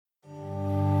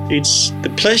It's the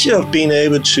pleasure of being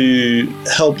able to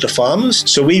help the farmers.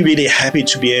 So we're really happy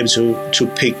to be able to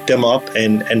pick them up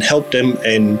and help them,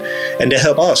 and they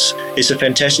help us. It's a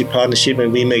fantastic partnership,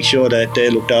 and we make sure that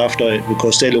they're looked after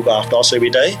because they look after us every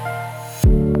day.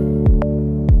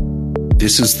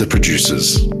 This is The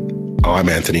Producers. I'm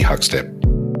Anthony Huckstep.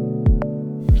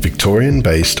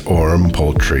 Victorian-based Aurum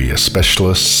Poultry are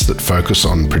specialists that focus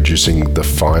on producing the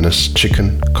finest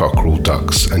chicken, cockerel,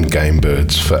 ducks and game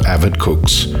birds for avid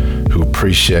cooks who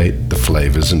appreciate the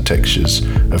flavours and textures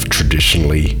of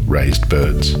traditionally raised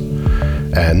birds.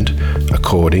 And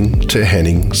according to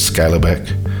Henning,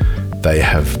 Skallebaek, they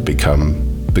have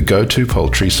become the go-to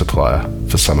poultry supplier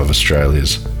for some of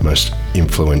Australia's most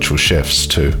influential chefs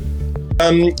too.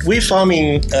 We're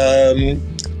farming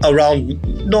around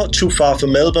not too far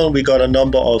from Melbourne. We got a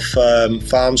number of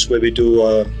farms where we do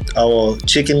our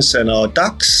chickens and our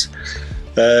ducks.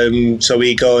 So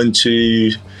we go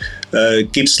into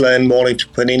Gippsland, Mornington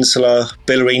Peninsula,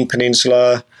 Bellarine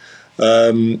Peninsula,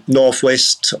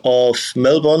 northwest of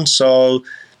Melbourne. So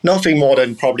nothing more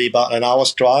than probably about an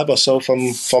hour's drive or so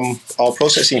from our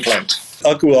processing plant.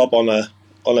 I grew up on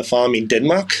a farm in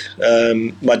Denmark.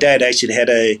 My dad actually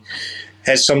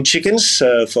had some chickens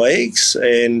for eggs,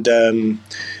 but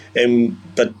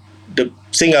the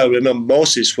thing I remember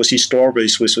most was his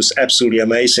strawberries, which was absolutely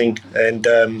amazing. And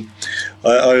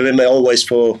I remember always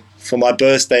for my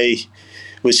birthday,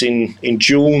 was in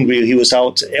June, he was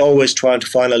out always trying to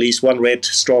find at least one red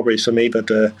strawberry for me, but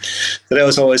that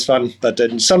was always fun. But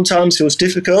then sometimes it was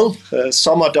difficult.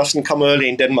 Summer doesn't come early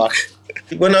in Denmark.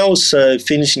 When I was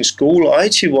finishing school, I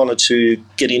actually wanted to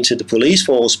get into the police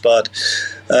force, but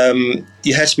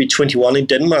you had to be 21 in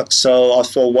Denmark, so I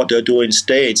thought what do I do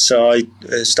instead? So I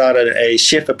started a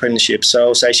chef apprenticeship.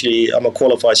 So I'm a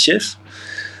qualified chef,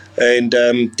 and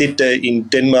did that in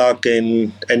Denmark,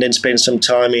 and then spent some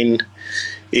time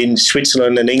in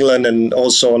Switzerland and England, and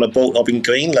also on a boat up in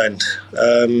Greenland.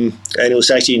 And it was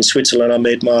actually in Switzerland I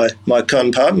met my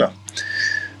current partner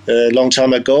a long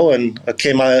time ago, and I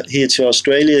came out here to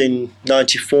Australia in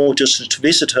 '94 just to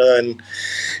visit her, and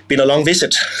been a long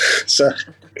visit. So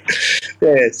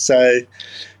yeah,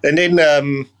 and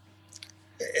then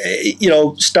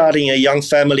starting a young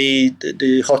family,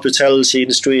 the hospitality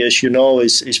industry, as you know,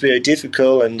 is very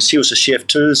difficult, and she was a chef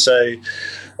too, so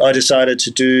I decided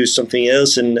to do something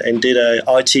else and did a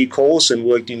IT course and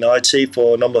worked in IT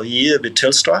for a number of years with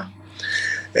Telstra.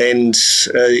 And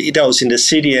that was in the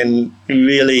city, and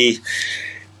really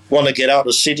want to get out of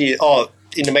the city.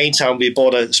 In the meantime, we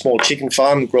bought a small chicken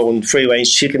farm growing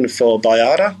free-range chicken for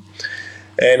Bayada.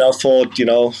 And I thought,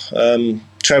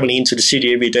 traveling into the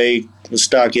city every day would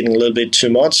start getting a little bit too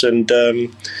much. And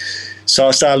so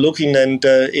I started looking and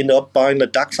ended up buying a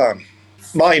duck farm.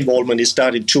 My involvement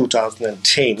started in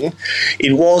 2010.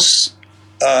 It was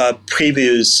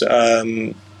previous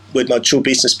with my two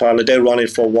business partners. They ran it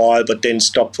for a while, but then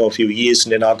stopped for a few years,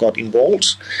 and then I got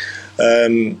involved.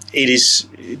 It is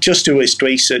just to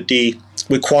restrict the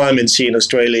requirements here in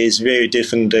Australia is very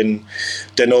different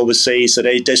than overseas. So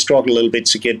they struggle a little bit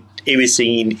to get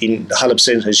everything in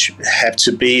 100% as have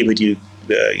to be with you.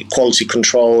 Quality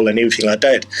control and everything like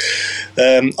that.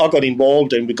 I got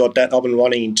involved, and we got that up and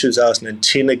running in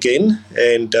 2010 again,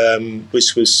 and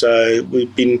which was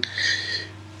we've been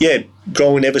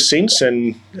growing ever since,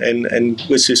 and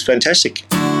which is fantastic.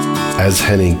 As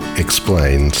Henning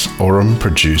explains, Aurum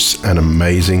produce an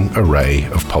amazing array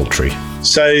of poultry.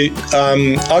 So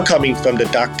I'm coming from the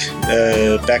duck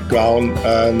background,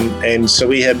 and so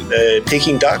we have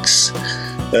picking ducks.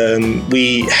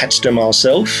 We hatch them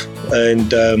ourselves,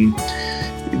 and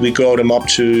we grow them up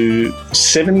to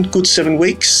 7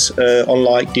 weeks,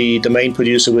 unlike the main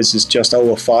producer, which is just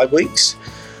over 5 weeks.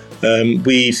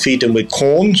 We feed them with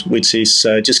corn, which is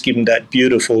just giving that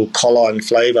beautiful color and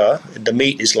flavor. The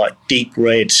meat is like deep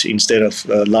red instead of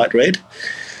light red.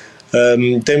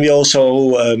 Then we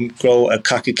also grow a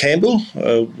Khaki Campbell.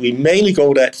 We mainly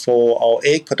grow that for our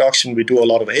egg production. We do a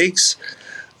lot of eggs,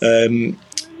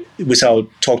 which I'll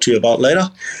talk to you about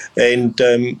later. And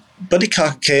but the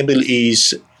Khaki Campbell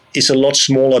is a lot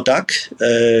smaller duck.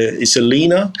 It's a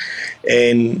leaner,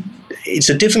 and it's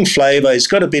a different flavor. It's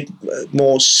got a bit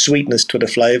more sweetness to the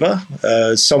flavor.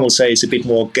 Some will say it's a bit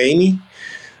more gamey.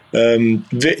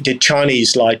 The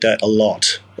Chinese like that a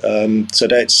lot. So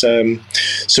that's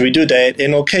so we do that,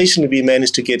 and occasionally we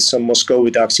manage to get some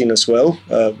Muscovy ducks in as well.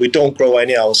 We don't grow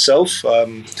any ourselves.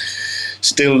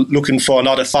 Still looking for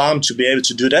another farm to be able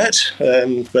to do that,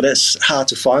 but that's hard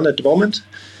to find at the moment.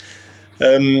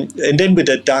 And then with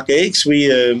the duck eggs,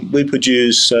 we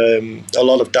produce a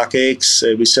lot of duck eggs.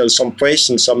 We sell some fresh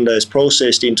and some that's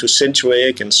processed into century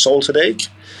egg and salted egg.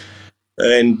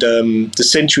 And the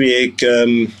century egg,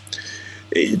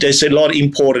 there's a lot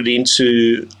imported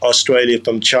into Australia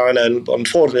from China, and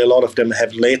unfortunately, a lot of them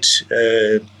have lead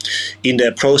in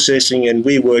their processing. And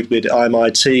we worked with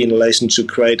MIT in relation to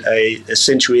create a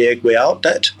century egg without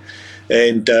that,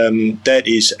 and that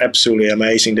is absolutely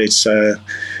amazing. It's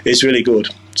really good.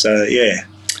 So yeah.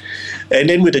 And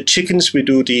then with the chickens, we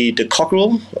do the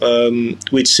cockerel,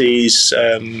 which is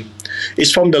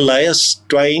it's from the layer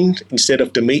strain instead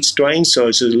of the meat strain, so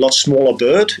it's a lot smaller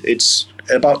bird. It's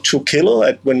about 2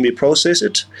 kilo when we process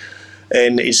it,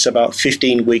 and it's about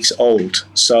 15 weeks old,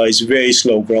 so it's very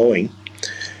slow growing.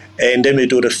 And then we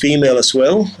do the female as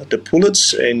well, the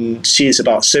pullets, and she is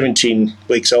about 17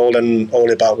 weeks old and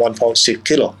only about 1.6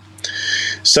 kilo.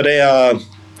 So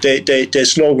they're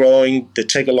slow growing, they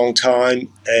take a long time,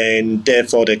 and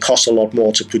therefore they cost a lot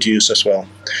more to produce as well.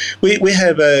 We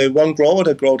have one grower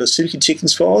that grows the silky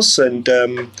chickens for us, and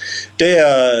they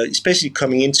are, especially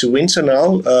coming into winter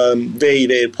now, very,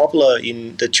 very popular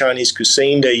in the Chinese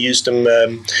cuisine. They use them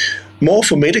more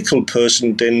for medical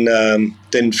person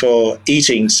than for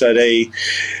eating. So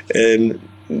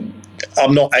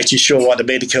I'm not actually sure what the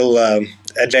medical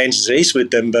advantage is with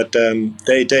them, but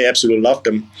they absolutely love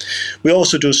them. We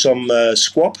also do some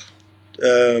squab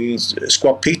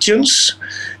pigeons,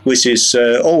 which is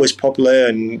always popular,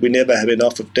 and we never have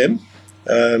enough of them.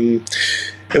 And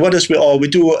what else we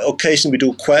do occasionally? We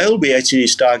do quail. We actually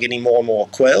start getting more and more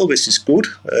quail, which is good.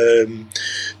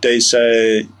 There's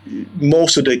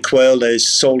most of the quail that is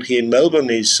sold here in Melbourne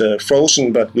is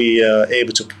frozen, but we are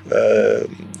able to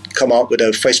come out with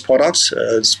a fresh product,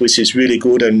 which is really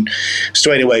good, and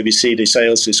straight away we see the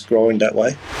sales is growing that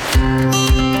way.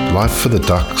 Life for the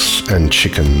ducks and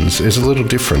chickens is a little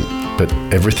different, but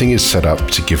everything is set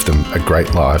up to give them a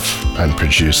great life and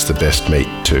produce the best meat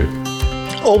too.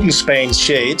 Open span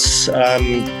sheds,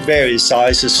 various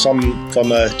sizes, some from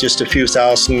just a few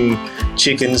thousand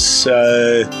chickens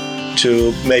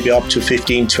to maybe up to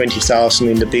 15, 20,000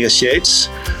 in the bigger sheds.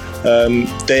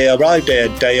 They arrive there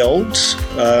a day old.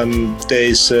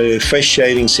 There's fresh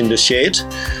shavings in the shed,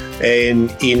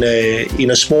 and in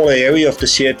a smaller area of the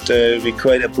shed, we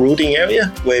create a brooding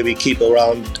area where we keep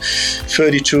around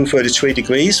 32, 33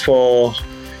 degrees for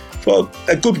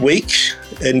a good week,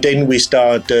 and then we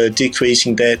start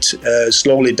decreasing that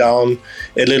slowly down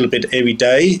a little bit every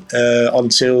day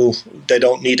until they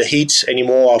don't need the heat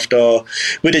anymore.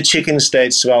 With the chickens,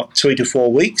 that's about 3 to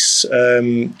 4 weeks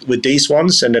with these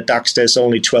ones, and the ducks, there's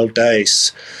only 12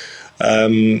 days.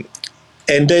 And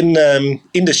then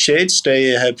in the sheds, they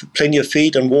have plenty of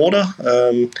feed and water,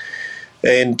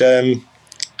 and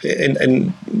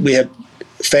we have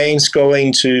fans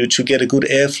going to get a good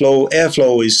airflow.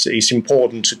 Airflow is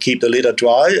important to keep the litter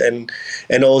dry,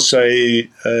 and also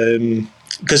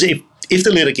because if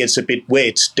the litter gets a bit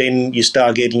wet, then you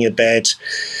start getting a bad,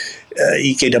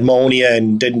 you get ammonia,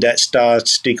 and then that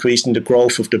starts decreasing the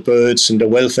growth of the birds and the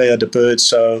welfare of the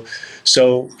birds.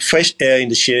 So fresh air in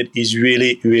the shed is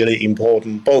really, really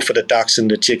important, both for the ducks and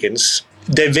the chickens.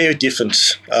 They're very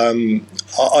different.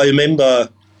 I remember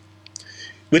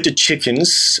with the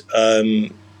chickens,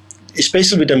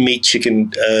 especially with the meat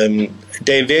chicken,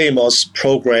 they're very much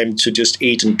programmed to just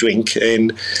eat and drink.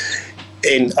 And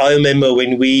I remember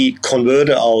when we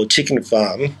converted our chicken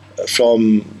farm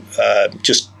from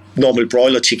just normal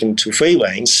broiler chicken to free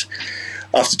range,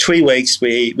 after 3 weeks,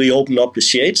 we opened up the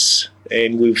sheds,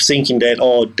 and we were thinking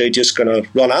that, they're just going to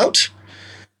run out.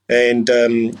 And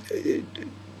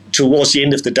towards the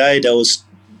end of the day, there was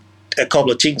a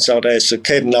couple of chickens out there, so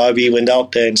Kate and I, we went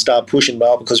out there and started pushing them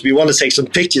out because we want to take some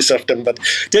pictures of them, but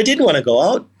they didn't want to go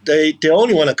out. They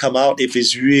only want to come out if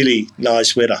it's really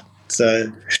nice weather.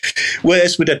 So,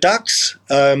 whereas with the ducks,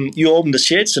 you open the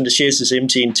sheds and the sheds is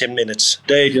empty in 10 minutes.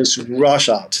 They just rush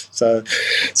out. So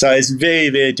it's very,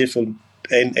 very different.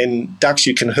 And ducks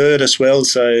you can herd as well.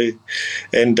 So,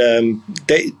 and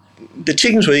the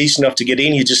chickens were easy enough to get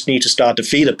in. You just need to start the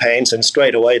feeder pans, and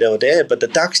straight away they were there. But the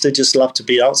ducks, they just love to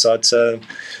be outside. So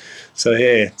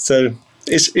yeah. So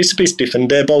it's a bit different.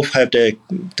 They both have their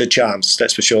charms,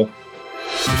 that's for sure.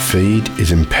 Feed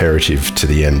is imperative to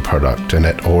the end product, and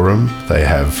at Aurum they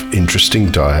have interesting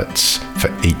diets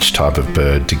for each type of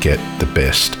bird to get the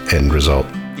best end result.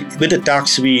 With the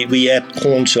ducks, we add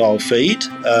corn to our feed,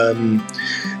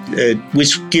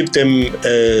 which give them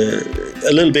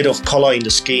a little bit of color in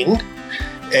the skin,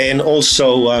 and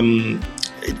also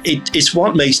it's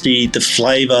what makes the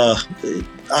flavor,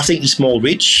 I think, it's more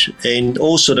rich, and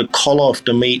also the color of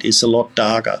the meat is a lot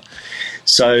darker.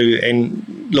 So, and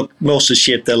look, most of the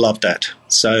chefs, they love that.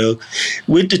 So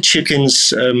with the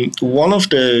chickens, one of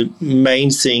the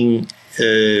main thing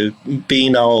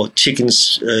being our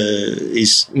chickens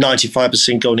is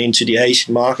 95% going into the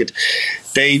Asian market,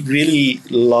 they really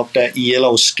love that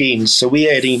yellow skin. So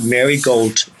we're adding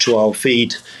marigold to our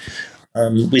feed,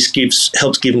 which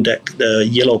helps give them that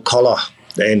yellow color.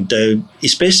 And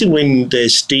especially when they're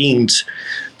steamed,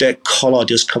 that color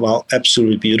just come out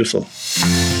absolutely beautiful.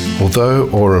 Although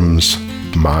Aurum's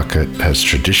market has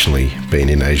traditionally been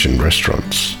in Asian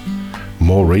restaurants,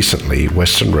 more recently,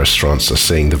 Western restaurants are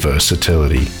seeing the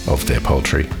versatility of their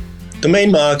poultry. The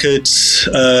main markets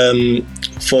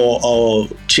for our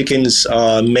chickens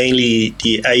are mainly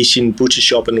the Asian butcher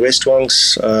shop and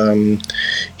restaurants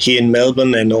here in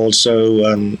Melbourne, and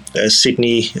also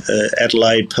Sydney,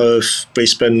 Adelaide, Perth,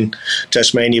 Brisbane,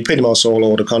 Tasmania, pretty much all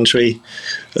over the country.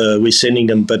 We're sending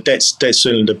them, but that's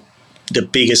certainly the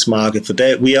biggest market for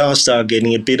that. We are starting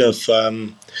getting a bit of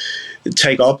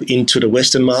take up into the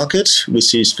Western market,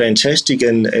 which is fantastic,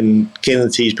 and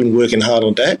Kenneth, he's been working hard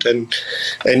on that, and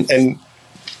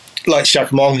like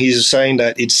Jacques Mong, he's saying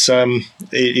that it's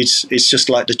just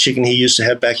like the chicken he used to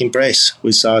have back in Brest,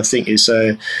 which I think is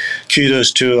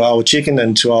kudos to our chicken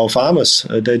and to our farmers.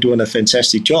 They're doing a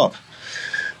fantastic job.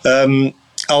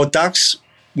 Our ducks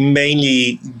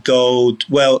mainly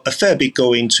a fair bit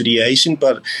go into the Asian,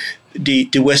 but the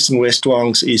Western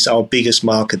restaurants is our biggest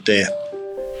market there.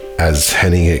 As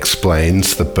Henning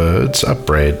explains, the birds are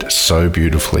bred so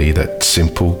beautifully that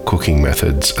simple cooking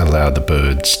methods allow the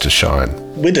birds to shine.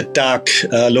 With the duck,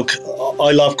 look,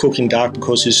 I love cooking duck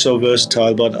because it's so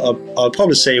versatile, but I'll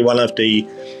probably say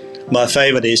my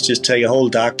favorite is just take a whole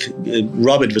duck,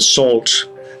 rub it with salt,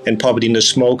 and pop it in the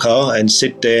smoker and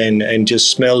sit there and just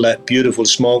smell that beautiful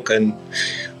smoke, and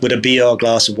with a beer or a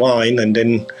glass of wine, and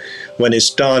then when it's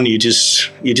done, you just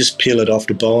peel it off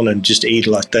the bone and just eat it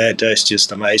like that. That's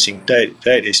just amazing.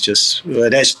 That's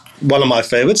one of my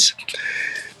favorites.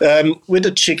 With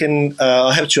the chicken,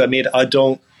 I have to admit, I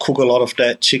don't cook a lot of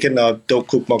that chicken. I don't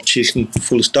cook mock chicken,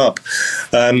 full stop.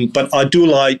 But I do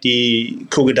like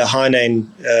cook the Hainan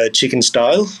chicken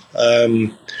style,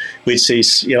 which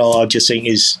is, I just think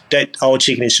is that our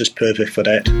chicken is just perfect for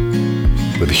that.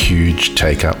 With a huge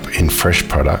take-up in fresh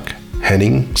product,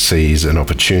 Henning sees an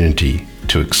opportunity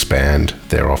to expand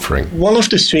their offering. One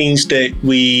of the things that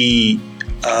we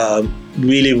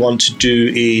really want to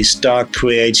do is start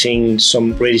creating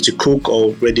some ready-to-cook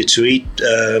or ready-to-eat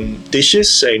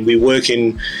dishes, and we're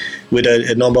working with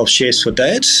a number of chefs for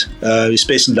that,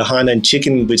 especially the Hainan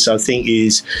chicken, which I think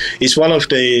is one of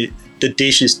the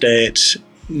dishes that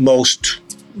most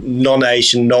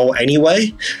non-Asian know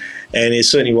anyway. And it's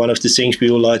certainly one of the things we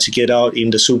would like to get out in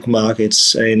the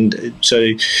supermarkets. And so,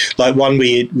 like one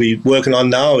we're working on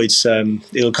now,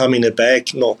 it'll come in a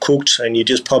bag, not cooked, and you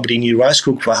just pop it in your rice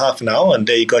cooker for half an hour, and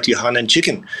there you got your Hainan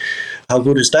chicken. How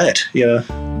good is that?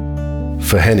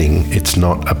 For Henning, it's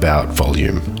not about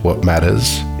volume. What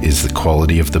matters is the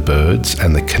quality of the birds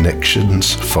and the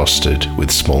connections fostered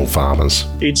with small farmers.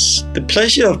 It's the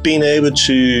pleasure of being able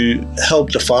to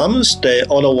help the farmers that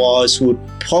otherwise would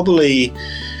probably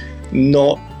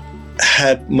not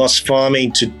have much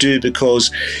farming to do, because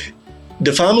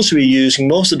the farmers we're using,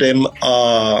 most of them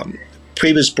are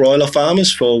previous broiler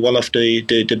farmers for one of the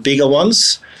bigger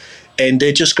ones, and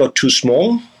they just got too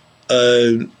small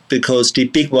because the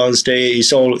big ones there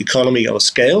is all economy of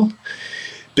scale.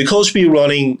 Because we're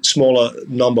running smaller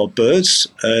number of birds,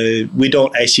 we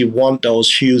don't actually want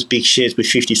those huge big sheds with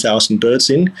 50,000 birds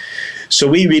in. So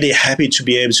we're really happy to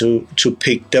be able to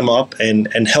pick them up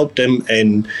and help them,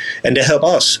 and they help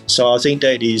us. So I think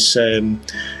that is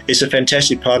it's a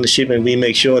fantastic partnership, and we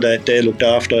make sure that they're looked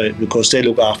after because they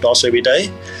look after us every day.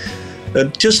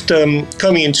 Just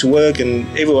coming into work and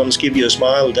everyone's give you a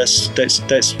smile, that's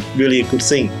really a good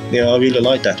thing. I really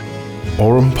like that.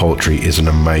 Aurum Poultry is an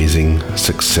amazing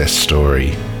success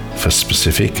story for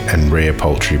specific and rare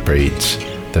poultry breeds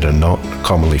that are not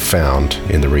commonly found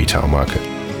in the retail market.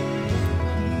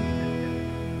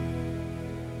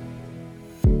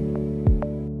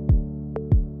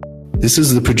 This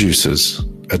is The Producers,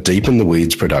 a Deep in the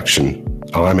Weeds production.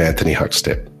 I'm Anthony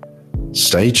Huckstep.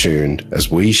 Stay tuned as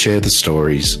we share the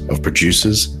stories of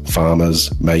producers,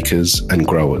 farmers, makers, and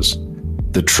growers,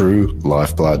 the true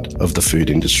lifeblood of the food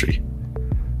industry.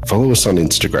 Follow us on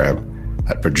Instagram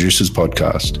at Producers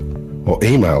Podcast, or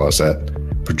email us at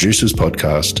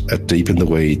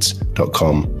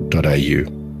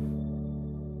producerspodcast@deepintheweeds.com.au.